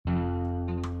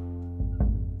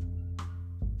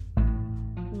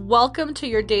Welcome to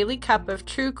your daily cup of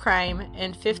true crime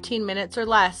in 15 minutes or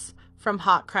less from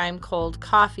Hot Crime Cold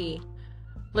Coffee.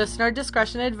 Listener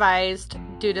discretion advised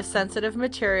due to sensitive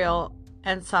material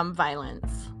and some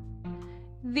violence.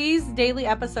 These daily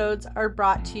episodes are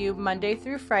brought to you Monday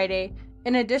through Friday,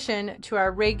 in addition to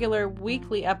our regular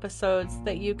weekly episodes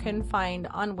that you can find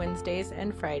on Wednesdays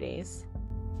and Fridays.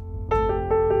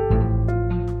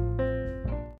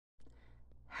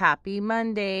 Happy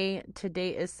Monday.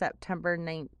 Today is September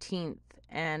 19th,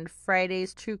 and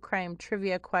Friday's true crime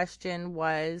trivia question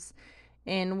was,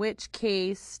 in which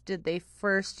case did they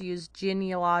first use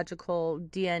genealogical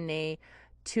DNA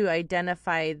to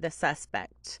identify the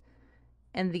suspect?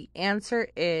 And the answer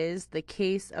is the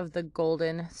case of the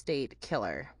Golden State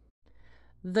Killer.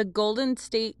 The Golden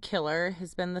State Killer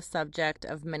has been the subject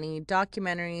of many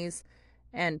documentaries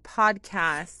and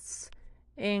podcasts,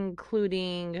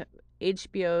 including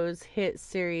HBO's hit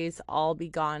series I'll Be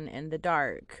Gone in the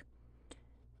Dark.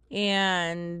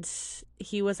 And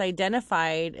he was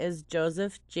identified as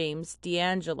Joseph James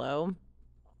DeAngelo,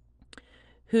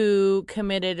 who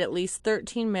committed at least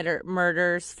 13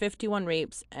 murders, 51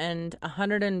 rapes, and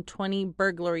 120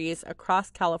 burglaries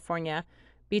across California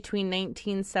between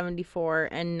 1974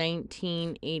 and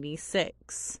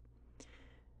 1986.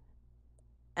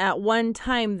 At one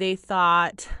time, they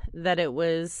thought that it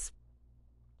was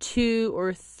 2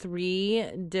 or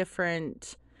 3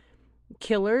 different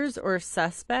killers or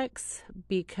suspects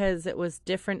because it was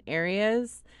different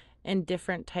areas and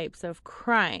different types of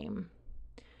crime.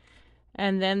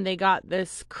 And then they got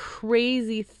this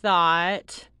crazy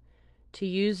thought to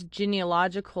use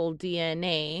genealogical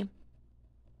DNA,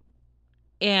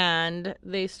 and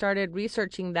they started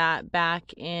researching that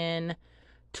back in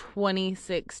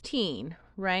 2016,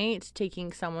 right?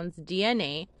 Taking someone's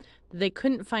DNA they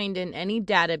couldn't find in any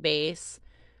database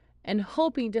and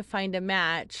hoping to find a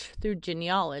match through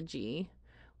genealogy,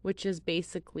 which is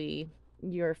basically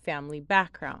your family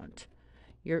background,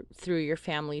 through your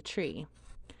family tree.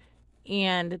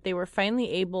 And they were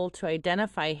finally able to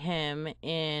identify him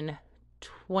in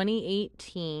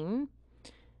 2018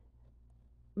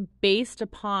 based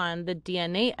upon the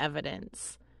DNA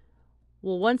evidence.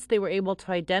 Well, once they were able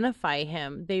to identify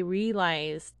him, they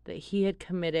realized that he had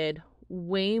committed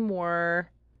way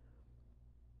more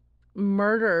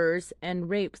murders and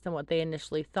rapes than what they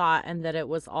initially thought, and that it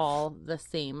was all the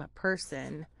same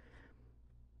person.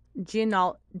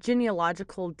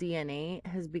 Genealogical DNA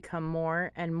has become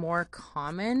more and more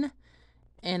common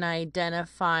in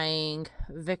identifying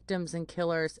victims and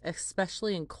killers,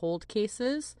 especially in cold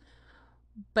cases,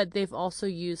 but they've also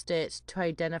used it to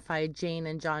identify Jane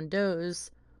and John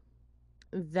Does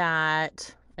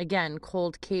that, again,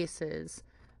 cold cases,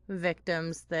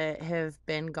 victims that have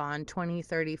been gone 20,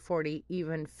 30, 40,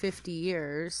 even 50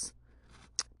 years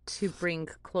to bring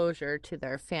closure to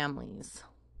their families.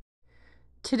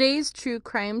 Today's true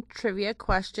crime trivia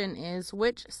question is,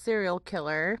 which serial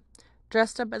killer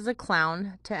dressed up as a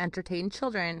clown to entertain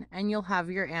children? And you'll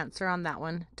have your answer on that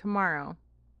one tomorrow.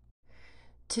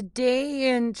 Today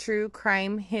in true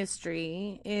crime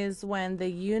history is when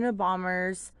the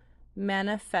Unabomber's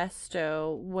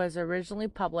manifesto was originally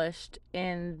published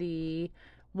in the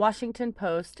Washington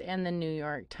Post and the New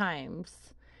York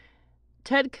Times.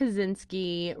 Ted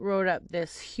Kaczynski wrote up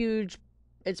this huge,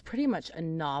 it's pretty much a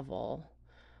novel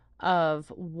of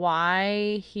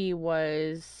why he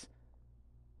was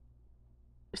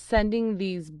sending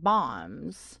these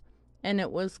bombs, and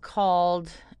it was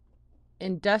called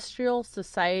Industrial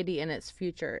Society and Its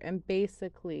Future. And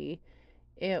basically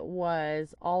it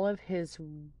was all of his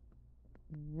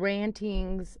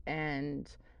rantings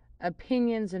and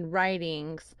opinions and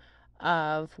writings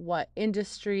of what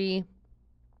industry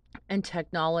and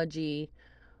technology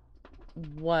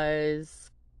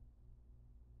was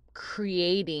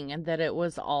creating and that it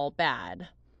was all bad.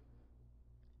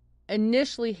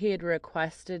 Initially, he had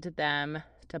requested them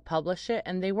to publish it,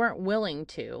 and they weren't willing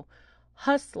to.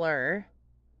 Hustler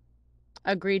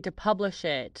agreed to publish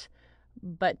it,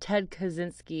 but Ted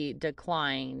Kaczynski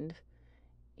declined.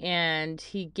 And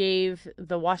he gave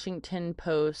the Washington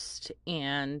Post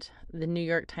and the New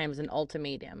York Times an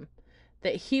ultimatum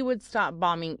that he would stop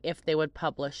bombing if they would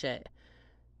publish it.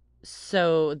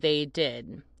 So they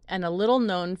did. And a little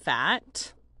known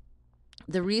fact,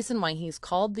 the reason why he's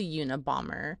called the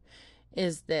Unabomber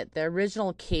is that the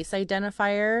original case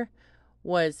identifier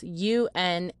was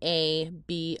UNABOM,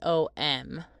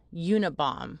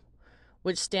 Unabomb,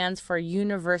 which stands for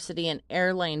University and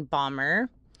Airline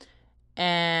Bomber.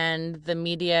 And the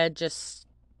media just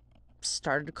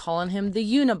started calling him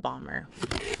the Unabomber.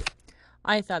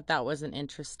 I thought that was an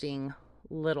interesting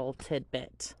little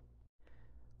tidbit.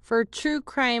 For true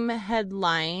crime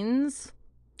headlines,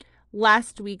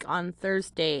 last week on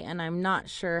Thursday, and I'm not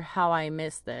sure how I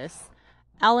missed this,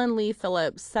 Ellen Lee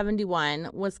Phillips, 71,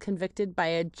 was convicted by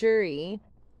a jury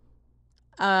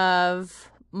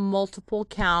of multiple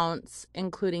counts,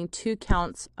 including 2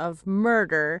 counts of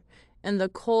murder in the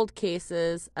cold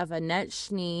cases of Annette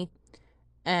Schnee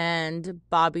and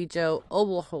Bobby Joe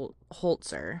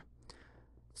Oberholzer.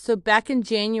 So back in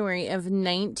January of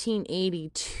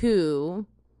 1982,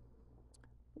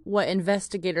 what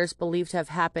investigators believe to have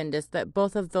happened is that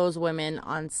both of those women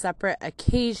on separate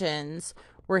occasions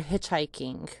were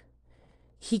hitchhiking.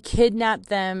 He kidnapped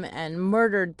them and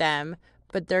murdered them,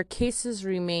 but their cases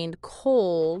remained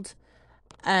cold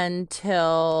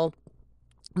until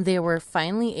they were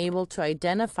finally able to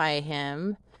identify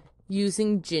him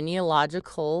using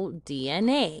genealogical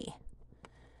DNA.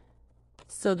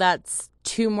 So that's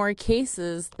 2 more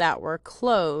cases that were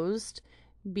closed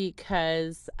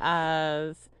because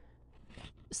of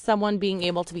someone being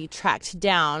able to be tracked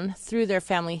down through their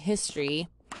family history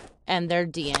and their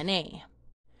DNA.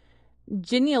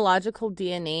 Genealogical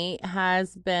DNA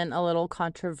has been a little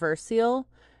controversial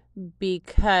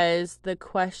because the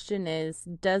question is,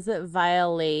 does it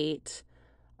violate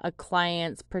a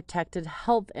client's protected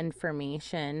health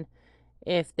information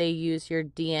if they use your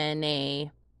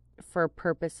DNA for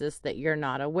purposes that you're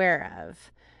not aware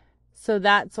of? So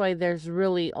that's why there's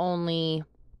really only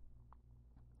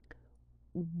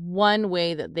one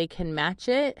way that they can match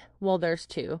it. Well, there's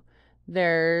 2.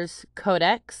 There's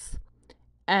Codex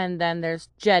and then there's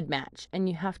GEDmatch, and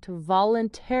you have to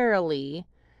voluntarily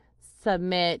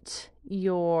submit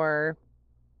your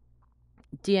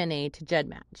DNA to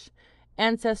GEDmatch.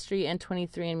 Ancestry and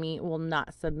 23andMe will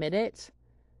not submit it,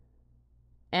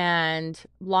 and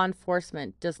law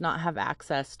enforcement does not have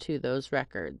access to those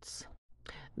records.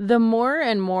 The more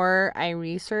and more I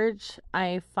research,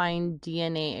 I find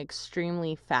DNA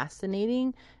extremely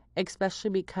fascinating,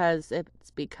 especially because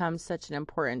it's become such an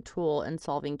important tool in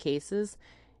solving cases,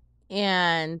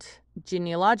 and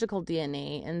genealogical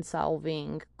DNA in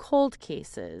solving cold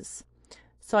cases.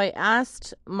 So I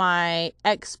asked my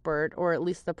expert, or at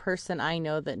least the person I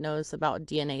know that knows about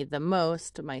DNA the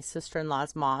most, my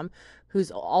sister-in-law's mom,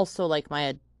 who's also like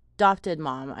my adopted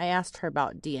mom. I asked her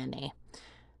about DNA.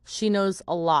 She knows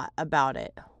a lot about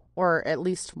it, or at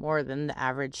least more than the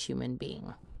average human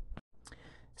being.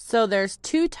 So there's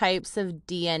 2 types of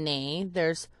DNA.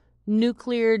 There's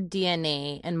nuclear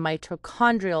DNA and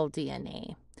mitochondrial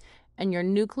DNA. And your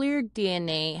nuclear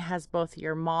DNA has both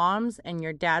your mom's and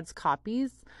your dad's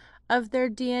copies of their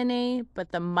DNA,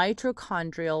 but the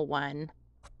mitochondrial one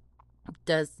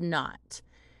does not.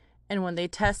 And when they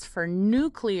test for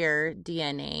nuclear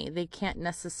DNA, they can't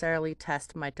necessarily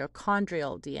test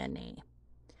mitochondrial DNA.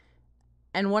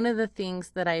 And one of the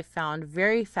things that I found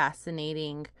very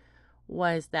fascinating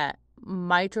was that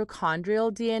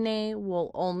mitochondrial DNA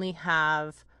will only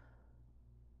have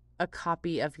a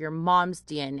copy of your mom's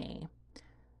DNA.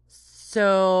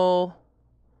 So,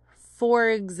 for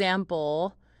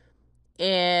example,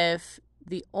 if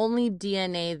the only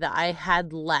DNA that I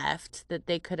had left that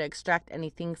they could extract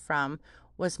anything from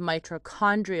was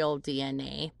mitochondrial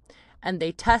DNA, and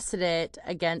they tested it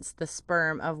against the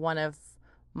sperm of one of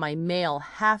my male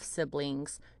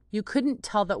half-siblings, you couldn't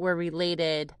tell that we're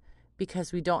related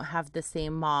because we don't have the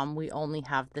same mom, we only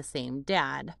have the same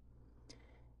dad.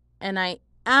 And I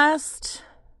asked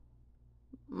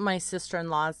my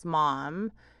sister-in-law's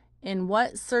mom, in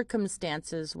what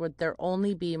circumstances would there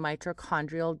only be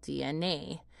mitochondrial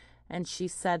DNA? And she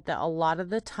said that a lot of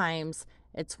the times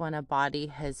it's when a body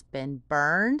has been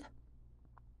burned.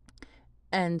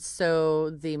 And so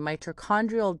the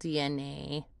mitochondrial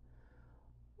DNA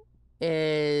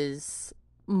is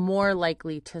more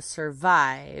likely to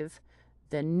survive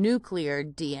than nuclear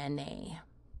DNA.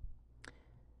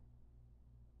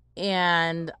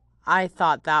 And I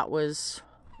thought that was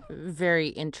very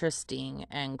interesting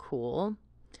and cool.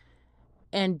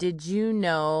 And did you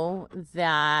know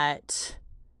that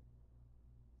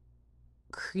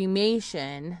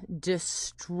cremation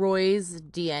destroys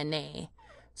DNA?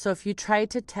 So if you try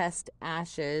to test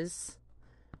ashes,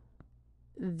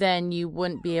 then you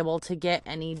wouldn't be able to get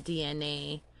any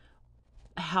DNA.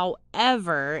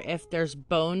 However, if there's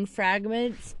bone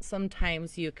fragments,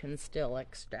 sometimes you can still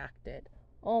extract it.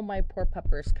 Oh, my poor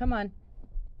puppers. Come on.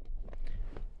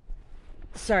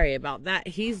 Sorry about that.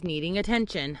 He's needing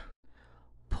attention.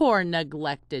 Poor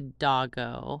neglected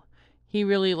doggo. He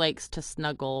really likes to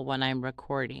snuggle when I'm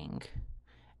recording,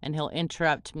 and he'll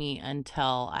interrupt me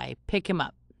until I pick him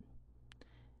up.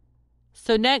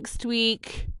 So next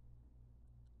week,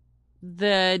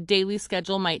 the daily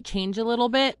schedule might change a little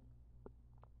bit.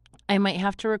 I might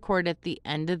have to record at the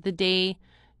end of the day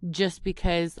just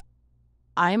because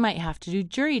I might have to do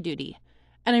jury duty.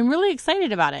 And I'm really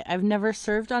excited about it. I've never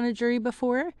served on a jury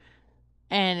before,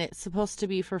 and it's supposed to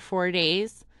be for 4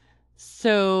 days.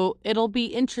 So it'll be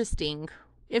interesting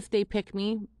if they pick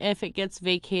me. If it gets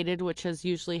vacated, which has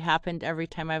usually happened every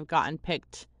time I've gotten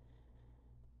picked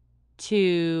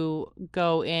to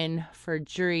go in for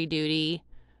jury duty,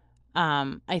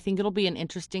 I think it'll be an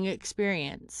interesting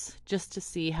experience just to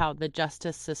see how the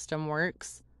justice system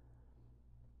works.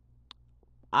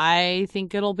 I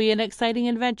think it'll be an exciting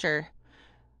adventure.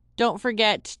 Don't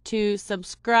forget to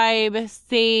subscribe,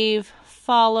 save,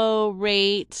 follow,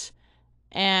 rate,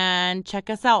 and check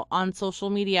us out on social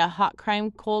media. Hot Crime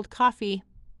Cold Coffee.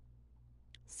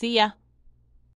 See ya.